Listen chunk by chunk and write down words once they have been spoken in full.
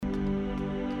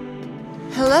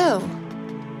Hello,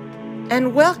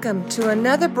 and welcome to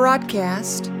another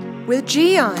broadcast with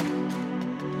Gian.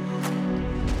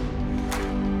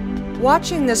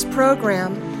 Watching this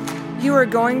program, you are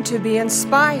going to be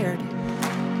inspired,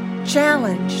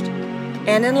 challenged,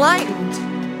 and enlightened.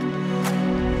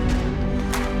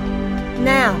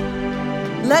 Now,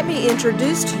 let me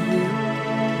introduce to you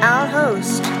our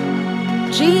host,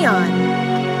 Gian.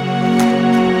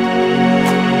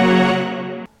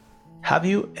 Have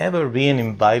you ever been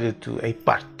invited to a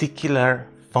particular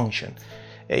function,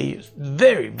 a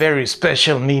very, very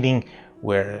special meeting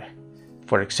where,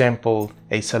 for example,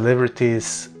 a celebrity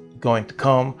is going to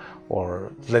come, or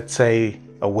let's say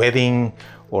a wedding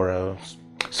or a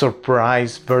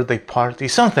surprise birthday party,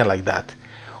 something like that,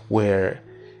 where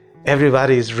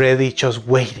everybody is ready, just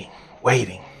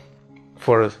waiting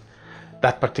for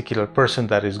that particular person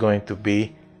that is going to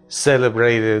be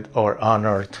celebrated or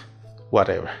honored,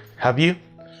 whatever. Have you?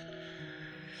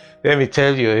 Let me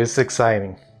tell you, it's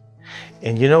exciting.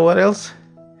 And you know what else?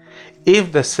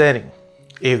 If the setting,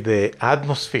 if the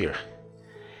atmosphere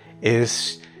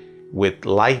is with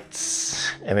lights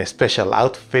and special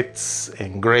outfits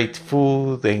and great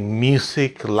food and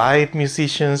music, live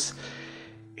musicians,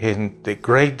 and the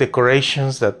great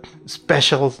decorations that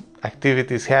special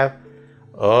activities have,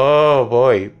 oh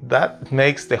boy, that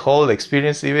makes the whole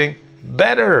experience even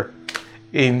better.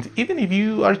 And even if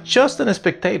you are just a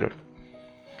spectator,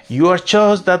 you are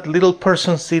just that little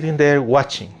person sitting there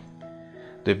watching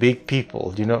the big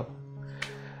people,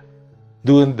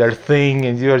 doing their thing,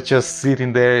 and you are just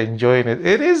sitting there enjoying it.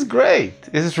 It is great.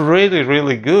 It's really,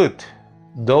 really good.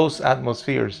 Those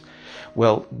atmospheres.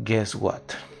 Well, guess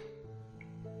what?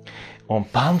 On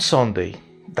Palm Sunday,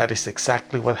 that is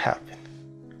exactly what happened.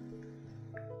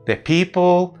 The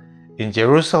people in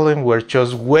Jerusalem were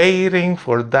just waiting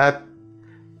for that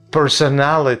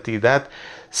personality, that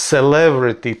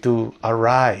celebrity to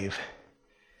arrive.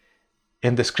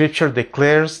 And the scripture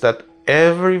declares that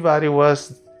everybody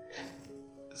was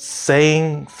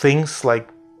saying things like,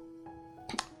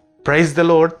 praise the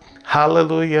Lord,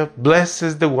 hallelujah, blessed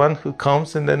is the one who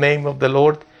comes in the name of the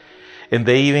Lord. And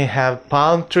they even have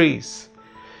palm trees,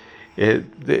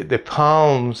 the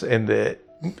palms and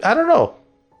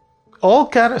all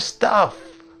kind of stuff,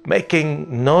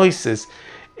 making noises.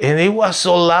 And it was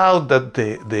so loud that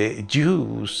the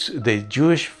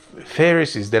Jewish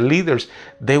Pharisees, the leaders,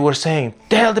 they were saying,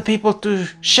 tell the people to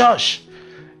shush.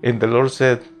 And the Lord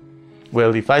said,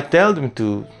 well, if I tell them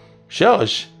to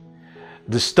shush,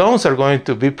 the stones are going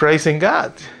to be praising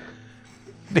God.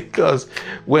 Because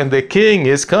when the king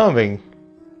is coming,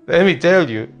 let me tell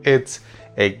you, it's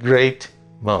a great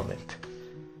moment.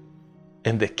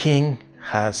 And the king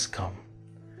has come.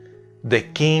 The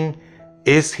king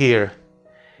is here.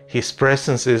 His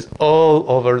presence is all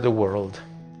over the world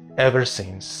ever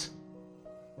since,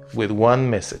 with one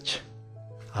message.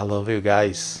 I love you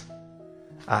guys.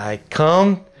 I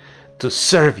come to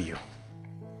serve you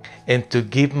and to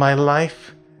give my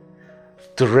life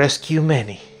to rescue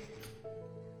many.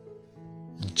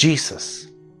 Jesus,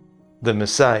 the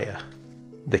Messiah,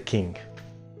 the King.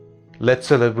 Let's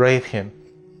celebrate him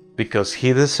because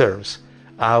he deserves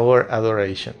our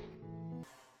adoration.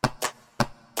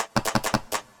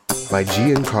 By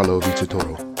Giancarlo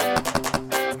Vitatoro.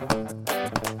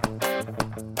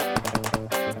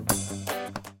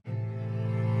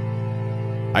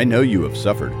 I know you have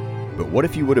suffered, but what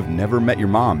if you would have never met your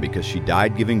mom because she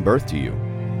died giving birth to you?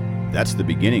 That's the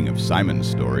beginning of Simon's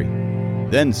story.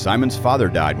 Then Simon's father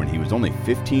died when he was only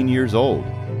 15 years old.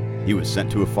 He was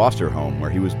sent to a foster home where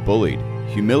he was bullied,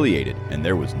 humiliated, and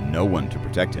there was no one to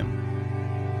protect him.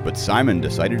 But Simon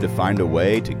decided to find a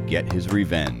way to get his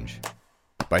revenge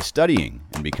by studying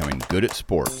and becoming good at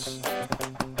sports.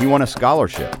 He won a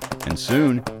scholarship, and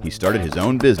soon he started his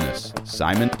own business,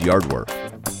 Simon's Yardwork.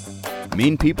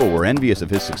 Mean people were envious of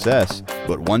his success,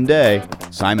 but one day,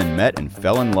 Simon met and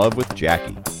fell in love with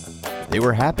Jackie. They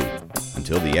were happy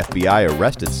until the FBI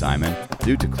arrested Simon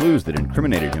due to clues that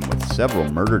incriminated him with several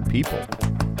murdered people.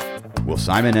 Will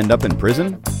Simon end up in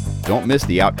prison? Don't miss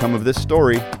the outcome of this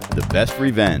story, The Best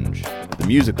Revenge, the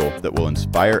musical that will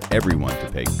inspire everyone to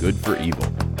pay good for evil.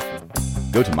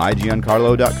 Go to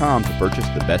mygiancarlo.com to purchase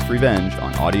The Best Revenge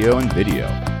on audio and video.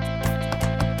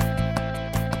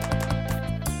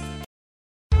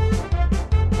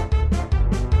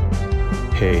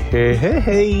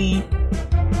 Hey.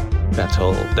 That's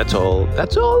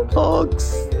all,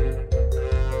 folks.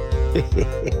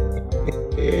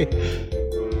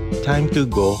 Time to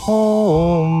go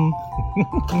home.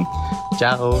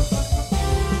 Ciao.